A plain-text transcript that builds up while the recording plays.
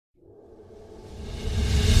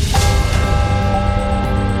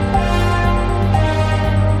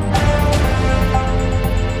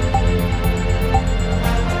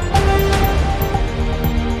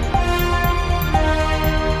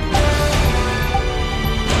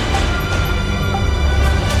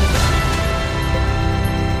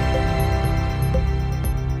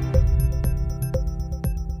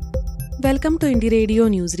Welcome to Indie Radio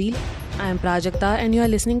Newsreel. I am Prajakta and you are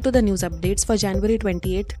listening to the news updates for January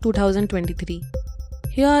 28, 2023.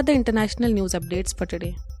 Here are the international news updates for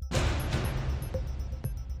today.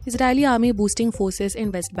 Israeli army boosting forces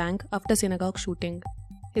in West Bank after synagogue shooting.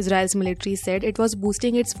 Israel's military said it was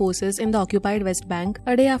boosting its forces in the occupied West Bank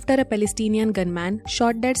a day after a Palestinian gunman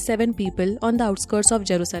shot dead 7 people on the outskirts of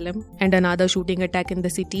Jerusalem, and another shooting attack in the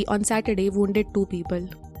city on Saturday wounded 2 people.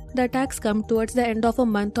 The attacks come towards the end of a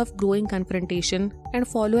month of growing confrontation and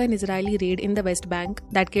follow an Israeli raid in the West Bank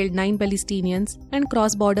that killed 9 Palestinians and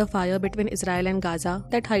cross-border fire between Israel and Gaza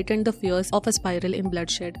that heightened the fears of a spiral in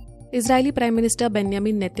bloodshed. Israeli Prime Minister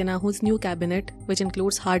Benjamin Netanyahu's new cabinet, which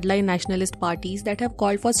includes hardline nationalist parties that have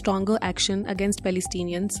called for stronger action against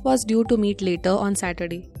Palestinians, was due to meet later on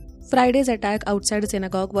Saturday. Friday's attack outside a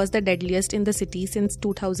synagogue was the deadliest in the city since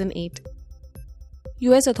 2008.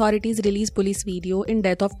 US authorities released police video in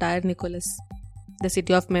death of Tyre Nicholas. The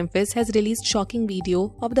city of Memphis has released shocking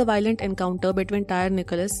video of the violent encounter between Tyre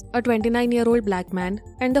Nicholas, a 29-year-old black man,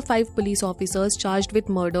 and the 5 police officers charged with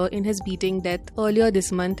murder in his beating death earlier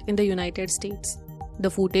this month in the United States. The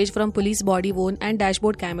footage from police body-worn and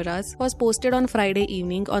dashboard cameras was posted on Friday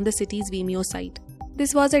evening on the city's Vimeo site.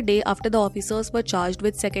 This was a day after the officers were charged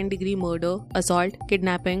with second-degree murder, assault,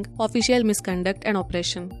 kidnapping, official misconduct, and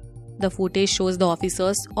oppression. The footage shows the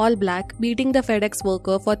officers, all black, beating the FedEx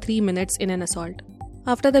worker for 3 minutes in an assault.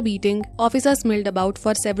 After the beating, officers milled about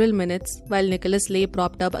for several minutes while Nicholas lay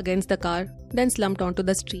propped up against the car, then slumped onto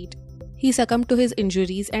the street. He succumbed to his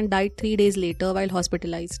injuries and died 3 days later while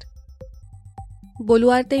hospitalized.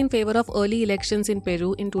 Boluarte in favor of early elections in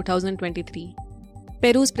Peru in 2023.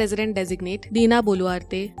 Peru's president-designate, Dina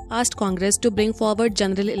Boluarte, asked Congress to bring forward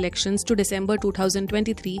general elections to December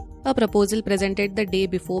 2023, a proposal presented the day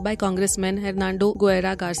before by Congressman Hernando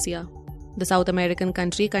Guerra Garcia. The South American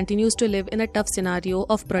country continues to live in a tough scenario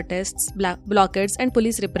of protests, blockades, and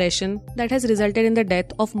police repression that has resulted in the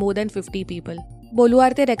death of more than 50 people.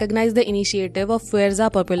 Boluarte recognized the initiative of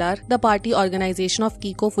Fuerza Popular, the party organization of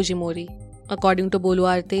Keiko Fujimori. According to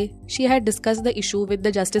Boluarte, she had discussed the issue with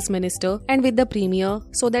the Justice Minister and with the Premier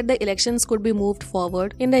so that the elections could be moved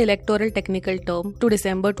forward in the electoral technical term to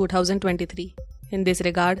December 2023. In this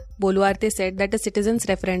regard, Boluarte said that a citizens'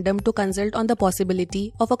 referendum to consult on the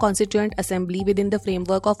possibility of a constituent assembly within the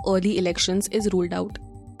framework of early elections is ruled out.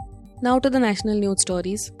 Now to the national news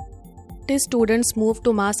stories. TIS students move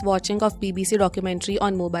to mass watching of BBC documentary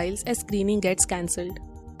on mobiles as screening gets cancelled.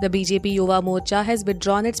 The BJP Yuva Morcha has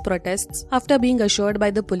withdrawn its protests after being assured by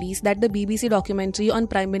the police that the BBC documentary on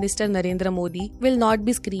Prime Minister Narendra Modi will not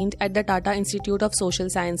be screened at the Tata Institute of Social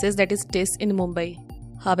Sciences, that is TIS, in Mumbai.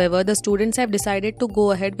 However, the students have decided to go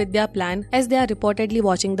ahead with their plan as they are reportedly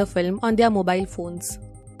watching the film on their mobile phones.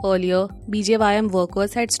 Earlier, BJYM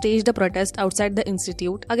workers had staged a protest outside the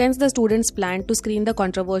institute against the students' plan to screen the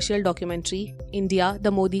controversial documentary, India, the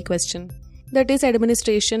Modi Question. The TIS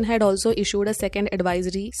administration had also issued a second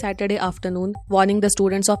advisory Saturday afternoon warning the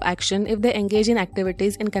students of action if they engage in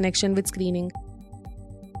activities in connection with screening.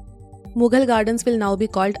 Mughal Gardens will now be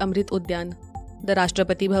called Amrit Udyan. The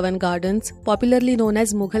Rashtrapati Bhavan Gardens, popularly known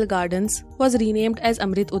as Mughal Gardens, was renamed as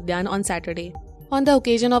Amrit Udyan on Saturday. On the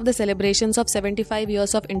occasion of the celebrations of 75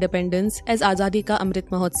 years of independence as Azadi Ka Amrit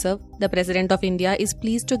Mahotsav, the President of India is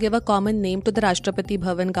pleased to give a common name to the Rashtrapati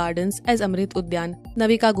Bhavan Gardens as Amrit Udyan.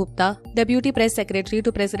 Navika Gupta, Deputy Press Secretary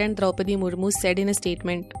to President Draupadi Murmu, said in a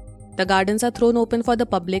statement, "The gardens are thrown open for the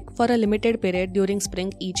public for a limited period during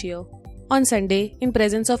spring each year. On Sunday, in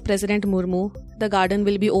presence of President Murmu, the garden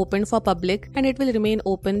will be opened for public and it will remain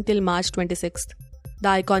open till March 26th.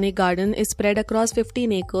 The iconic garden is spread across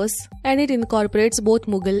 15 acres and it incorporates both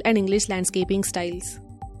Mughal and English landscaping styles."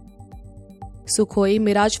 Sukhoi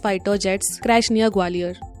Mirage fighter jets crash near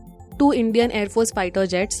Gwalior. 2 Indian Air Force fighter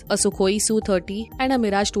jets, a Sukhoi Su-30 and a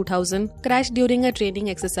Mirage 2000, crashed during a training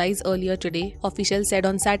exercise earlier today, officials said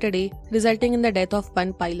on Saturday, resulting in the death of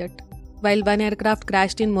 1 pilot. While one aircraft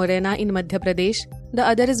crashed in Morena in Madhya Pradesh, the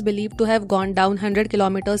other is believed to have gone down 100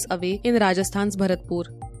 kilometers away in Rajasthan's Bharatpur.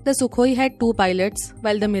 The Sukhoi had 2 pilots,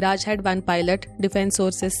 while the Mirage had 1 pilot, defense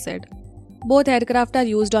sources said. Both aircraft are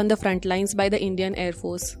used on the front lines by the Indian Air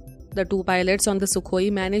Force. The 2 pilots on the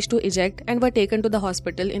Sukhoi managed to eject and were taken to the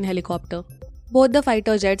hospital in helicopter. Both the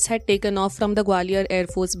fighter jets had taken off from the Gwalior Air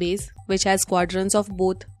Force Base, which has squadrons of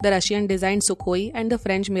both the Russian-designed Sukhoi and the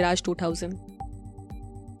French Mirage 2000.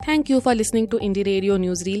 Thank you for listening to Indie Radio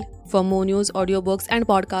Newsreel. For more news, audiobooks and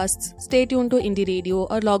podcasts, stay tuned to Indie Radio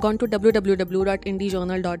or log on to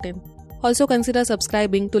www.indiejournal.in. Also consider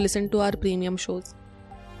subscribing to listen to our premium shows.